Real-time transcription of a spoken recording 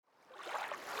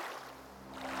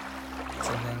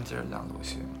接着讲鲁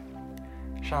迅。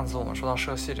上次我们说到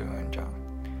社戏这篇文章，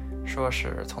说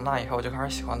是从那以后就开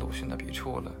始喜欢鲁迅的笔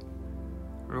触了。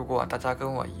如果大家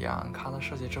跟我一样看了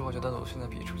社戏之后觉得鲁迅的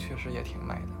笔触确实也挺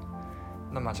美的，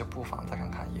那么就不妨再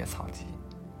看看《野草集》。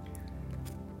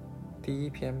第一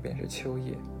篇便是秋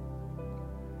叶，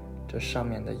这上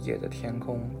面的夜的天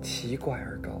空奇怪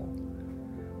而高，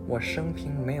我生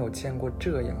平没有见过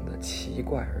这样的奇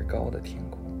怪而高的天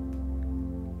空，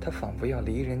它仿佛要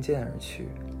离人间而去，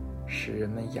使人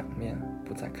们仰面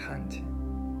不再看见。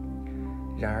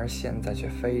然而现在却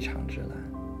非常之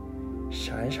蓝，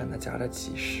闪闪地夹着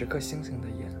几十个星星的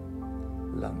眼，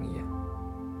冷眼。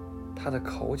他的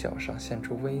口角上现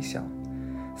出微笑，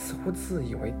似乎自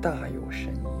以为大有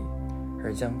深意，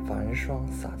而将繁霜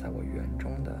洒在我园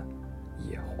中的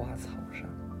野花草上。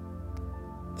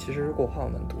其实如果换我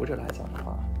们读者来讲的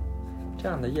话，这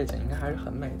样的夜景应该还是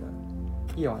很美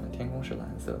的。夜晚的天空是蓝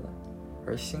色的，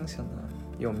而星星呢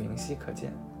又明晰可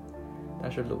见。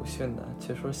但是鲁迅呢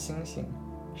却说星星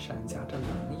闪夹着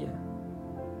冷眼，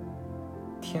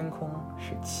天空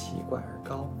是奇怪而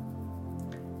高。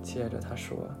接着他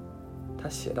说，他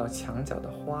写到墙角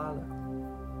的花了，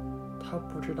他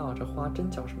不知道这花真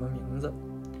叫什么名字。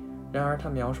然而他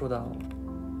描述到，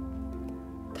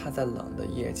他在冷的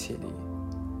夜气里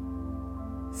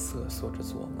瑟缩着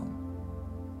做梦，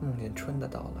梦见春的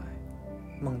到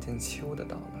来，梦见秋的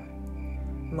到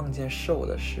来，梦见瘦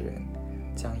的诗人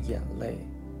将眼泪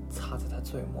擦在他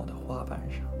最末的花瓣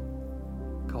上，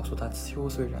告诉他秋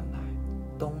虽然来，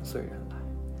冬虽然来，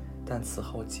但此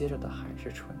后接着的还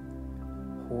是春。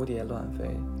蝴蝶乱飞，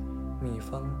蜜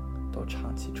蜂都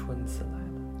唱起春词来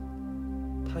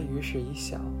了。他于是一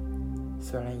笑，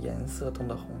虽然颜色冻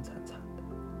得红惨惨的，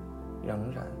仍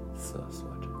然瑟缩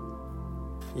着。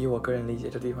以我个人理解，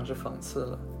这地方是讽刺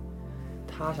了。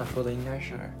他想说的应该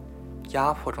是，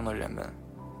压迫中的人们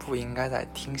不应该再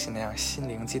听信那样心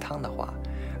灵鸡汤的话，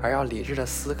而要理智的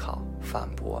思考、反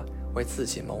驳，为自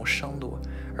己谋生路，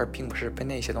而并不是被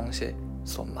那些东西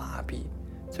所麻痹，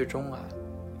最终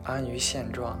安于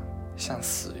现状，像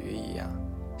死鱼一样，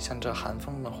像这寒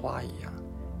风的花一样，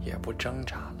也不挣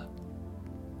扎了。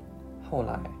后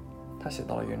来他写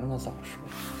到了园中的枣树，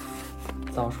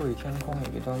枣树与天空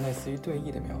有一段类似于对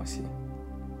弈的描写，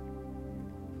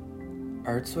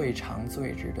而最长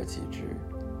最直的几枝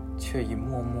却已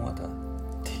默默的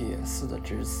铁似的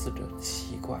直刺着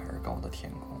奇怪而高的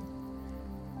天空，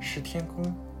使天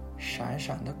空闪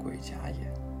闪的鬼眨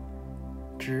眼，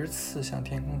直刺向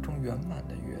天空中圆满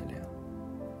的月亮，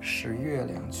使月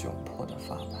亮窘迫的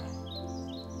发白。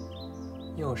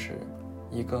又是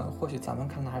一个或许咱们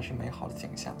看来还是美好的景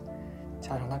象，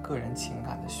加上他个人情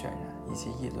感的渲染以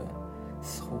及议论，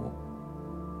似乎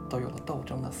都有了斗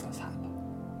争的色彩了。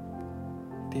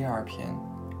第二篇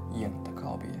影的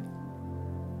告别，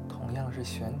同样是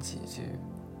选几句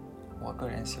我个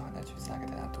人喜欢的句子来给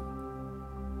大家读。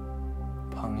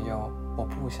朋友，我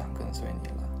不想跟随你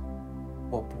了，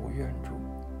我不愿住，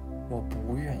我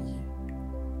不愿意，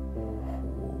呜呼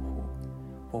呜呼，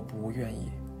我不愿意，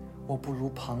我不如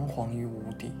彷徨于无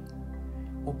地，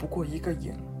我不过一个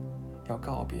影，要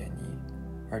告别你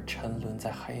而沉沦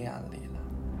在黑暗里了。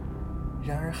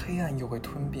然而黑暗又会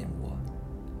吞并我，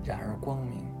然而光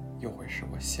明又会使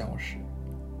我消失。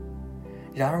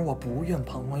然而我不愿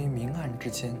彷徨于明暗之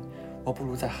间，我不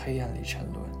如在黑暗里沉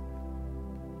沦。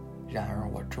然而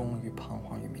我终于彷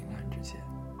徨于明暗之间，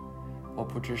我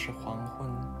不知是黄昏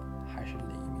还是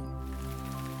黎明。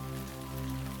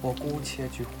我姑且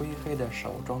举灰黑的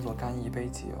手装作干一杯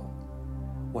酒，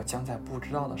我将在不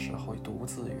知道的时候独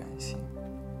自远行。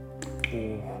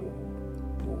呜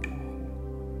呼呜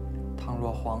呼，倘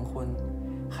若黄昏，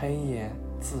黑夜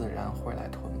自然会来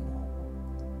吞没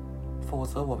我，否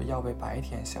则我要被白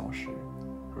天消失。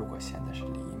如果现在是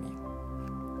黎明，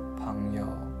朋友，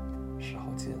时候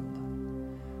近了，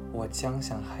我将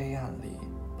向黑暗里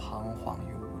彷徨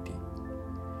于无地。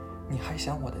你还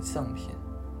想我的赠品，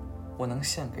我能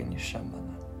献给你什么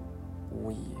呢？无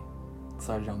疑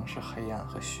则仍是黑暗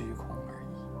和虚空而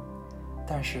已。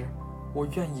但是我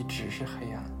愿意只是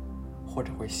黑暗，或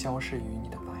者会消失于你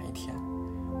的白天。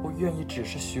我愿意只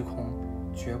是虚空，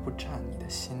绝不占你的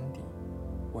心底。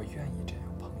我愿意这样，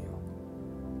朋友。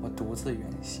我独自远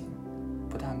行，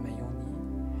不但没有你，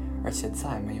而且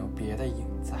再没有别的影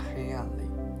在黑暗里，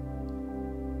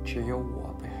只有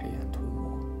我被黑暗吞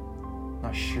没，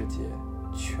那世界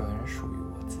全属于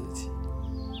我自己。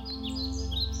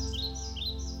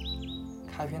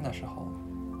开篇的时候，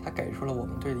他给出了我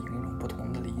们对影一种不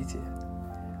同的理解。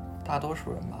大多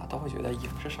数人都会觉得影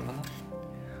是什么呢？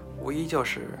无疑就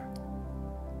是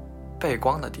背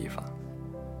光的地方，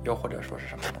又或者说是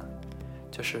什么呢？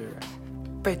就是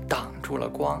被挡住了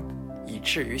光，以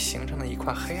至于形成了一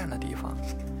块黑暗的地方。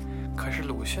可是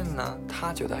鲁迅呢，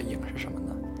他觉得影是什么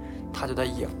呢？他觉得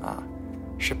影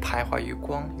是徘徊于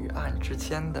光与暗之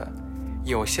间的，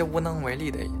有些无能为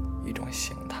力的一种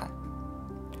形态。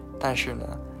但是呢，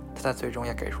他在最终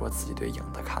也给出了自己对影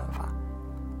的看法，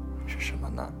是什么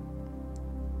呢？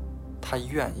他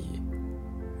愿意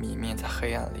泯灭在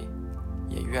黑暗里，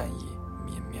也愿意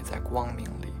泯灭在光明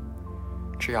里，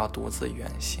只要独自远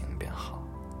行便好。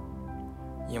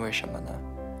因为什么呢？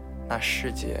那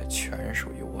世界全属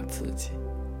于我自己。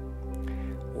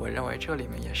我认为这里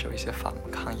面也是有一些反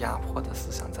抗压迫的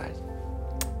思想在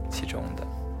其中的。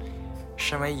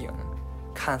身为影，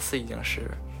看似已经是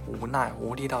无奈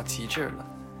无力到极致了，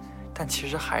但其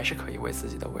实还是可以为自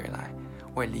己的未来，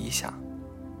为理想，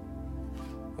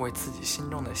为自己心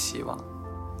中的希望，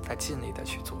再尽力的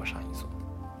去做上一做。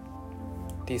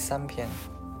第3篇，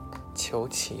求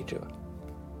乞者。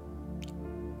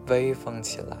微风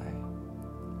起来，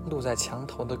露在墙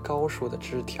头的高树的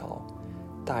枝条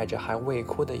带着还未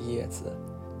枯的叶子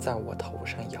在我头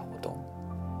上摇动。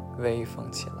微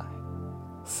风起来，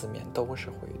四面都是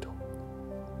灰土。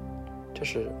这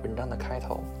是文章的开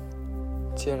头，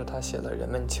接着他写了人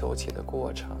们求乞的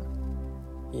过程，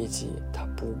以及他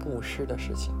不布施的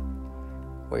事情。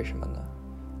为什么呢？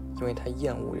因为他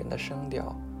厌恶人的声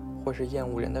调，或是厌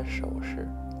恶人的手势。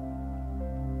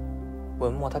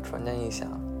文末他转念一想，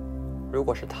如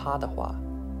果是他的话，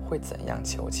会怎样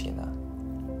求乞呢？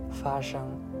发声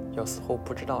又似乎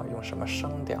不知道用什么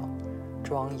声调，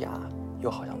装哑又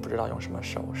好像不知道用什么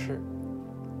手势。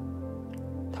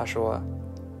他说，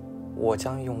我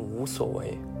将用无所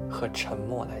谓和沉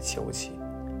默来求乞，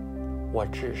我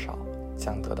至少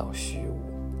将得到虚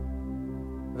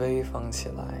无。微风起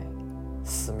来，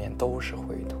四面都是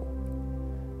灰土，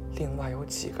另外有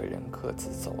几个人各自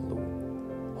走路，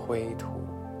灰土，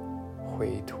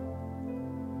灰土，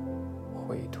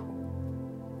灰土。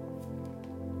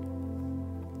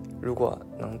如果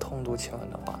能通读全文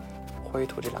的话，灰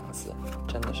土这两个字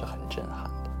真的是很震撼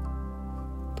的。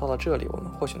到了这里，我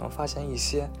们或许能发现一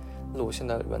些鲁迅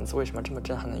的文字为什么这么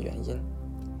震撼的原因。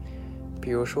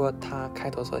比如说他开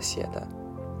头所写的，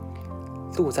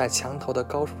露在墙头的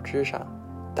高树枝上，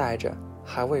带着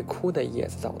还未枯的叶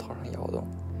子在我头上摇动。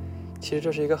其实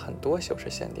这是一个很多修饰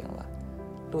限定了，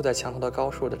露在墙头的高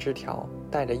树的枝条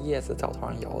带着叶子在我头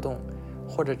上摇动，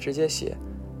或者直接写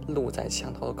露在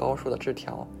墙头的高树的枝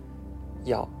条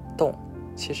摇动，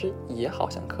其实也好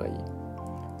像可以。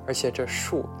而且这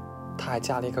树它还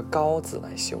加了一个高字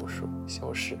来修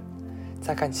饰。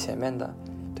再看前面的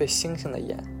对星星的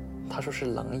眼，他说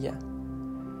是冷眼。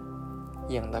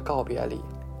影的告别里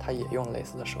他也用类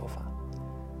似的手法，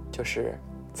就是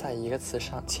在一个词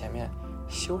上前面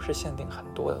修饰限定很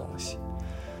多的东西，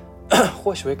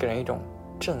或许会给人一种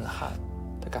震撼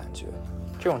的感觉。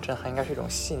这种震撼应该是一种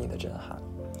细腻的震撼，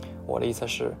我的意思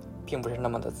是并不是那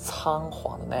么的仓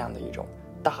皇的那样的一种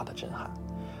大的震撼，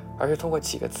而是通过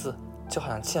几个字就好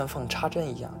像见缝插针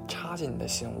一样插进你的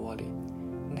心窝里，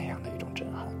那样的一种震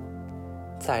撼。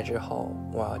再之后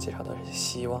我要介绍的是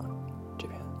希望这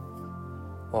篇。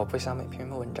我不想每篇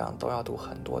文章都要读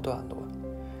很多段落，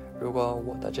如果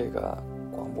我的这个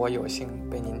广播有幸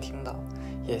被您听到，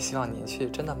也希望您去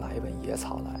真的买一本野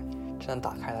草来，真的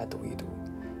打开来读一读，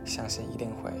相信一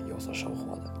定会有所收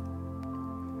获的。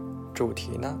主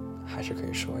题呢，还是可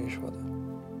以说一说的。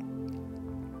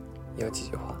有几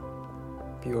句话，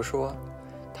比如说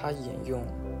他引用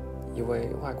一位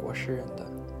外国诗人的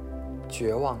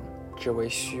绝望只为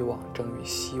虚妄，正与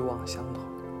希望相同。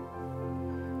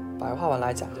白话文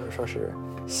来讲，就是说是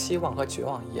希望和绝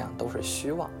望一样，都是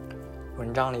虚妄。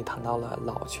文章里谈到了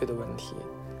老去的问题，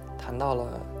谈到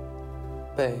了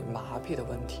被麻痹的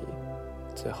问题，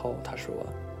最后他说，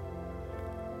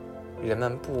人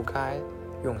们不该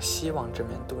用希望这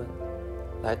面盾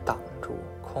来挡住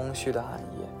空虚的暗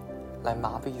夜，来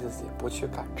麻痹自己不去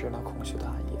感知那空虚的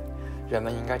暗夜。人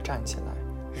们应该站起来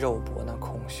肉搏那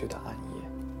空虚的暗夜。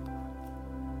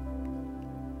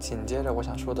紧接着我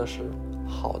想说的是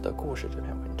好的故事这篇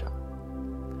文章，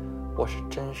我是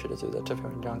真实的觉得这篇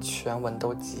文章全文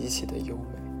都极其的优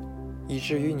美，以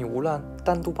至于你无论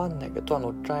单独把哪个段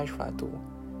落摘出来读，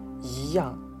一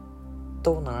样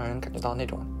都能让人感觉到那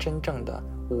种真正的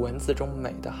文字中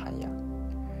美的涵养。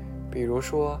比如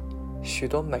说许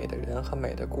多美的人和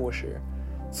美的故事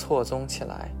错综起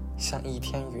来，像一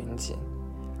天云锦，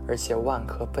而且万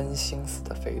颗奔星似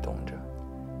的飞动着，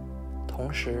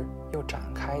同时又展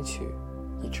开去，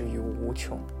以至于无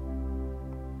穷。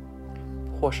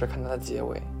或是看它的结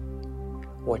尾，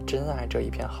我真爱这一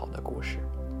篇好的故事，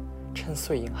趁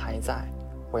碎影还在，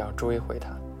我要追回它，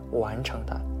完成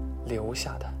它，留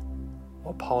下它，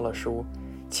我抛了书，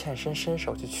欠身伸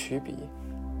手去取笔，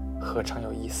何尝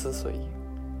有一丝碎影？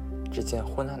只见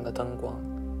昏暗的灯光，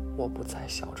我不在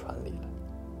小船里了。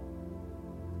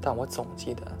但我总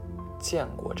记得见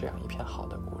过这样一篇好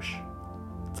的故事，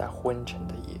在昏沉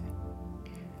的夜。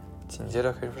紧接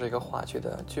着可以说是一个话剧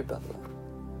的剧本了，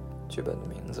剧本的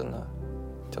名字呢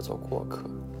叫做《过客》。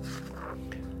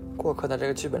过客在这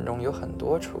个剧本中有很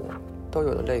多处都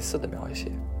有了类似的描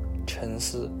写：沉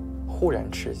思，忽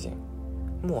然吃惊；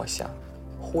默想，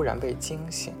忽然被惊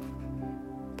醒；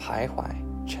徘徊，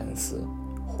沉思，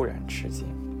忽然吃惊。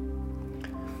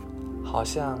好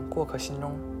像过客心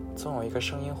中总有一个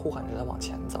声音呼喊着他往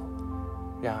前走，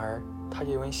然而他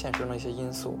又因为现实中的一些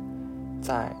因素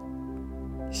在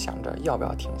想着要不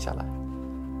要停下来，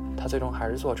他最终还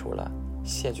是做出了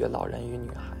谢绝老人与女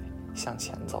孩，向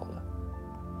前走了。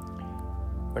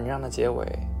文章的结尾，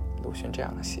鲁迅这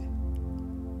样写：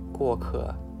过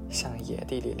客向野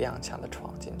地里踉跄地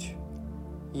闯进去，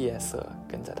夜色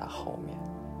跟在他后面。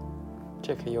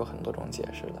这可以有很多种解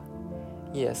释了。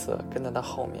夜色跟在他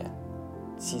后面，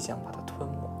即将把他吞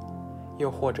没；又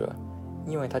或者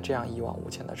因为他这样一往无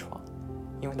前的闯，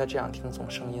因为他这样听从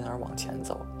声音而往前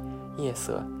走，夜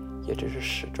色也只是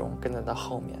始终跟在他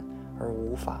后面，而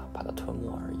无法把他吞没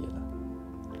而已了。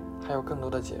还有更多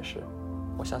的解释，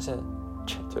我相信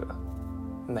这个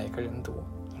每个人读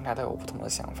应该都有不同的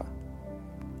想法。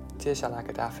接下来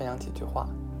给大家分享几句话：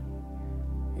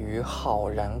于浩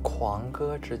然狂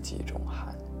歌之际中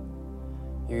酣，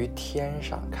于天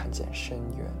上看见深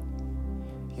渊，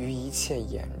于一切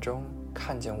眼中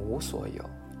看见无所有，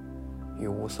于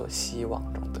无所希望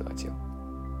中得救。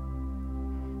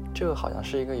这好像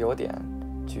是一个有点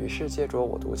举世皆浊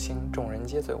我独清，众人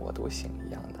皆醉我独醒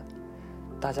一样的，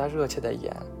大家热切的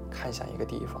眼看向一个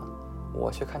地方，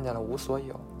我却看见了无所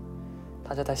有。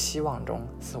大家在希望中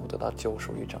似乎得到救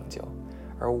赎与拯救，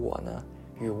而我呢，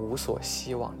于无所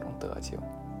希望中得救。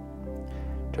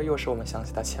这又是我们想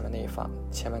起他前面那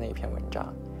一篇文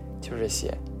章，就是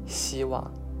写希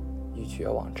望与绝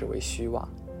望只为虚妄，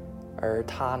而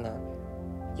他呢，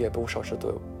也不手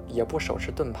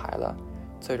持盾牌了，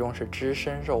最终是只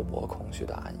身肉搏空虚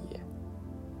的暗夜。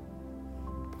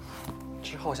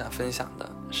之后想分享的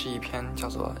是一篇叫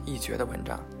做《一绝》的文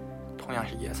章，同样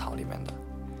是野草里面的。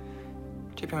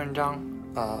这篇文章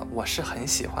我是很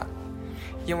喜欢，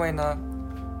因为呢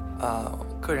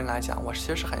个人来讲，我其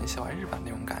实是很喜欢日本那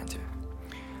种感觉。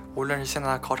无论是现在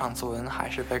的考场作文，还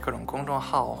是被各种公众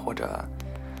号或者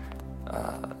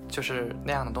就是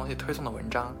那样的东西推送的文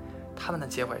章，他们的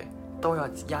结尾都要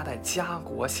压在家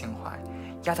国情怀，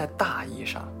压在大义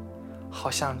上，好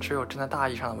像只有站在大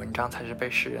义上的文章才是被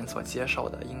世人所接受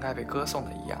的，应该被歌颂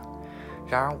的一样。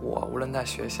然而我无论在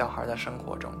学校还是在生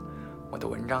活中，我的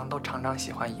文章都常常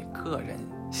喜欢以个人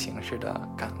形式的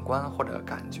感官或者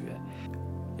感觉，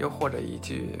又或者一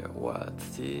句我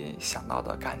自己想到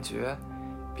的感觉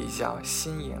比较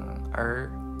新颖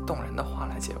而动人的话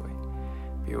来结尾。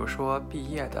比如说毕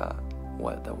业的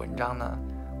我的文章呢，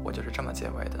我就是这么结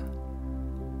尾的：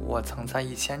我曾在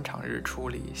1000场日出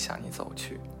里向你走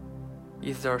去。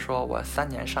意思就是说我3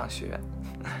年上学，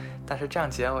但是这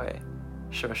样结尾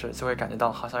是不是就会感觉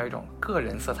到好像有一种个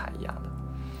人色彩一样的，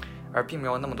而并没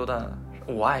有那么多的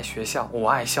我爱学校，我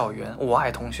爱校园，我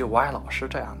爱同学，我爱老师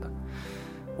这样的。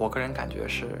我个人感觉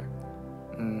是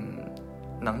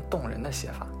能动人的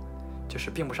写法，就是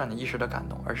并不是让你一时的感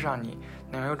动，而是让你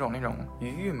能有种那种余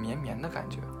韵绵绵的感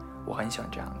觉，我很喜欢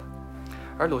这样的。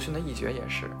而鲁迅的《一绝》也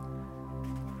是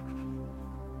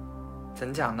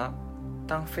怎讲呢？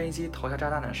当飞机投下炸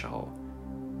弹的时候，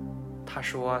他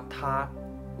说他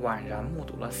宛然目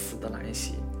睹了死的来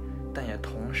袭，但也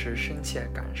同时深切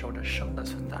感受着生的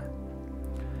存在。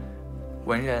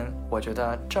文人我觉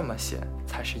得这么写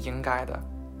才是应该的，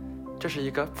这是一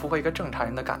个符合一个正常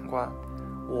人的感官。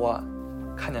我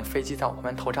看见飞机在我旁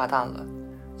边投炸弹了，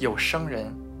有生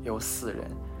人有死人，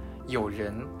有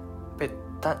人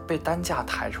被担架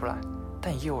抬出来，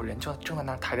但也有人就正在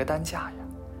那抬着担架呀，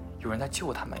有人在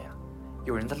救他们呀，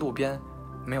有人在路边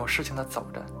没有事情的走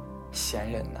着，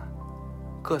闲人呢，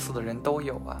各色的人都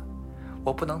有啊。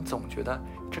我不能总觉得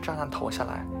这炸弹投下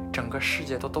来整个世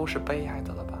界都是悲哀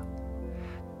的了吧。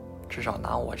至少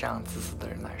拿我这样自私的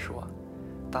人来说，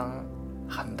当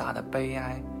很大的悲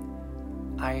哀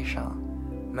哀伤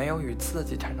没有与自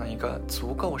己产生一个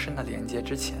足够深的连接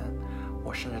之前，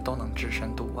我甚至都能置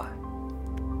身度外。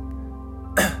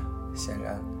显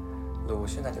然鲁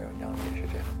迅在这文章里也是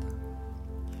这样的。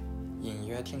隐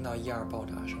约听到1、2爆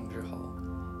炸声之后，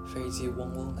飞机嗡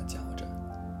嗡地叫着，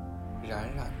冉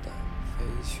冉地飞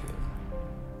去了。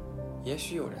也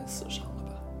许有人死伤了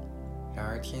吧，然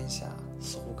而天下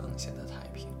似乎更显得太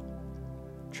平。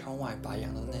窗窗外白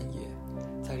杨的嫩叶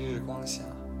在日光下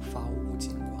发无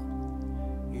尽光，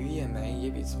榆叶梅也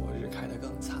比昨日开得更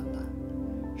灿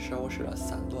烂，收拾了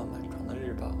散落满床的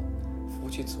日报，拂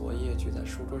去昨夜聚在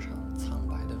书桌上苍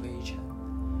白的微尘。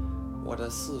我的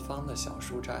四方的小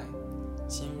书斋，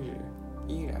今日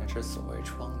依然是所谓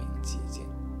窗明几净。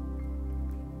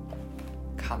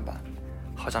看吧，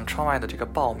好像窗外的这个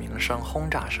爆鸣声、轰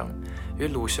炸声与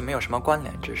鲁迅没有什么关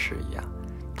联之事一样，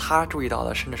他注意到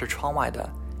的甚至是窗外的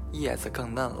叶子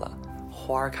更嫩了，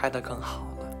花儿开得更好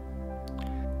了。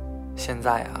现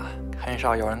在啊，很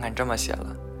少有人敢这么写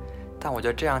了，但我觉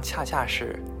得这样恰恰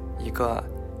是一个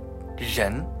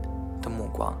人的目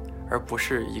光，而不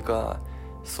是一个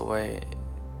所谓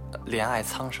怜爱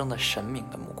苍生的神明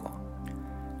的目光。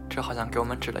这好像给我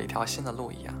们指了一条新的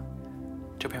路一样。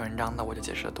这篇文章呢，我就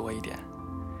解释的多一点。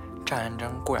战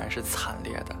争固然是惨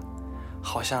烈的，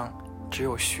好像只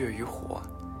有血与火，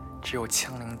只有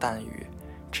枪林弹雨，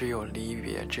只有离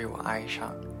别，只有哀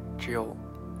伤，只有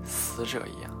死者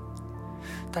一样。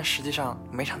但实际上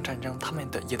每场战争他们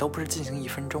也都不是进行1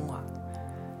分钟啊，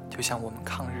就像我们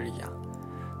抗日一样，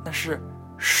那是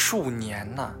数年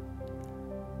呐。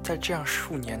在这样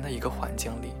数年的一个环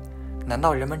境里，难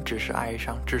道人们只是哀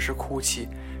伤，只是哭泣，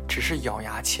只是咬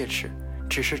牙切齿，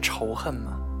只是仇恨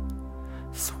吗？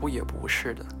似乎也不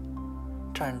是的，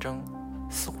战争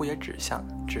似乎也只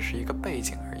是一个背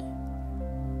景而已。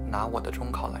拿我的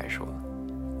中考来说，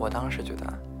我当时觉得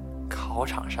考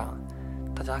场上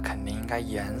大家肯定应该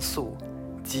严肃，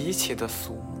极其的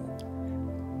肃穆，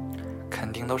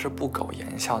肯定都是不苟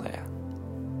言笑的呀。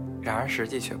然而实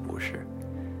际却不是，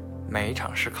每一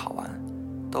场试考完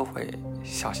都会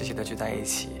笑嘻嘻的聚在一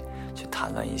起，去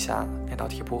谈论一下那道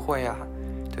题不会呀，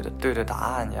对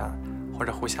答案呀，或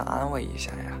者互相安慰一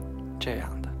下呀，这样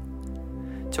的。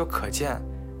就可见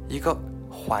一个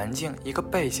环境，一个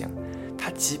背景，它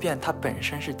即便它本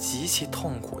身是极其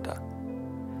痛苦的，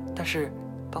但是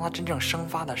当它真正生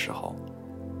发的时候，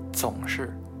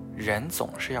人总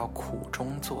是要苦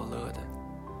中作乐的。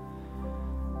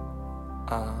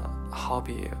好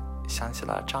比想起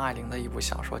了张爱玲的一部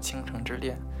小说《倾城之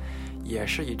恋》，也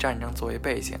是以战争作为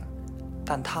背景，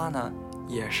但她呢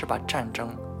也是把战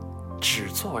争只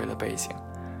作为了背景，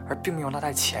而并没有拉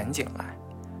带前景来，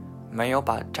没有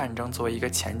把战争作为一个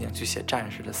前景去写战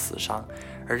士的死伤，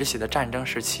而是写的战争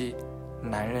时期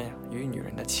男人与女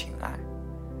人的情爱。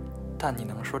但你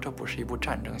能说这不是一部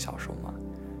战争小说吗？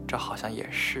这好像也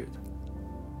是的。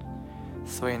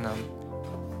所以呢，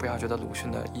不要觉得鲁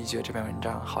迅的《一绝》这篇文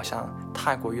章好像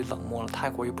太过于冷漠了，太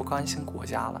过于不关心国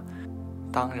家了，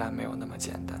当然没有那么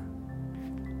简单。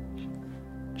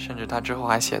甚至他之后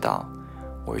还写道，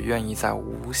我愿意在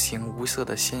无形无色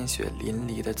的鲜血淋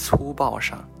漓的粗暴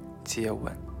上接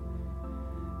吻。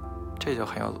这就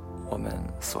很有我们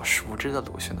所熟知的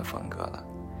鲁迅的风格了。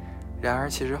然而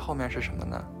其实后面是什么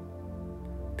呢？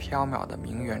缥缈的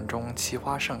名园中奇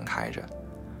花盛开着，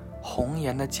红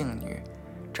颜的静女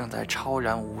正在超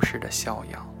然无事的逍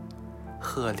遥，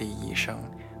鹤唳一声，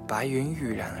白云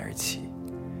郁然而起，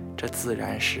这自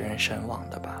然使人神往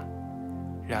的吧。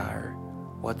然而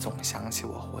我总想起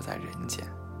我活在人间，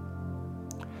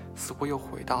似乎又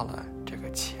回到了这个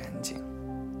前景。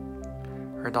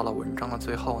而到了文章的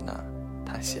最后呢，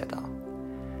他写道，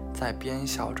在边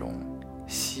笑中，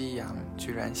夕阳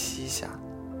居然西下，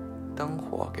灯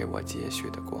火给我接续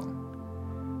的光，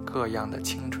各样的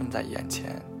青春在眼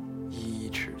前一一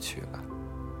驰去了。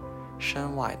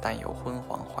身外但有昏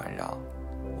黄环绕，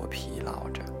我疲劳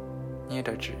着，捏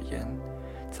着纸烟，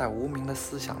在无名的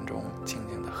思想中静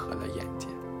静地合了眼睛，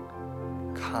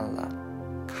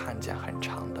看见很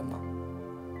长的梦，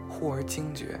忽而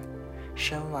惊觉，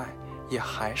身外也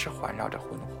还是环绕着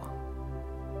昏黄。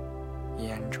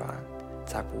烟转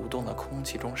在不动的空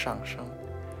气中上升，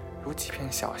如几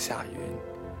片小夏云，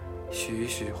徐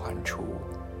徐唤出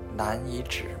难以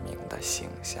指明的形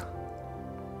象。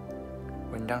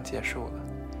文章结束了，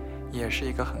也是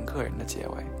一个很个人的结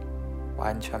尾，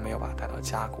完全没有把它带到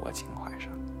家国情怀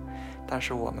上，但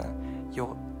是我们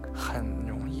又很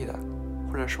容易的，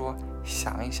或者说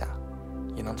想一想，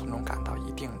也能从中感到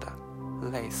一定的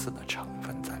类似的成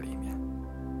分在里面。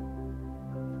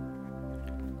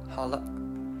好了，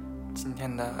今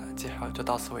天的介绍就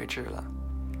到此为止了，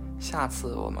下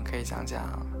次我们可以讲讲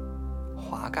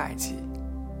华盖记，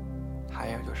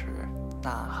还有就是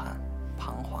呐喊、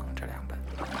彷徨这2本。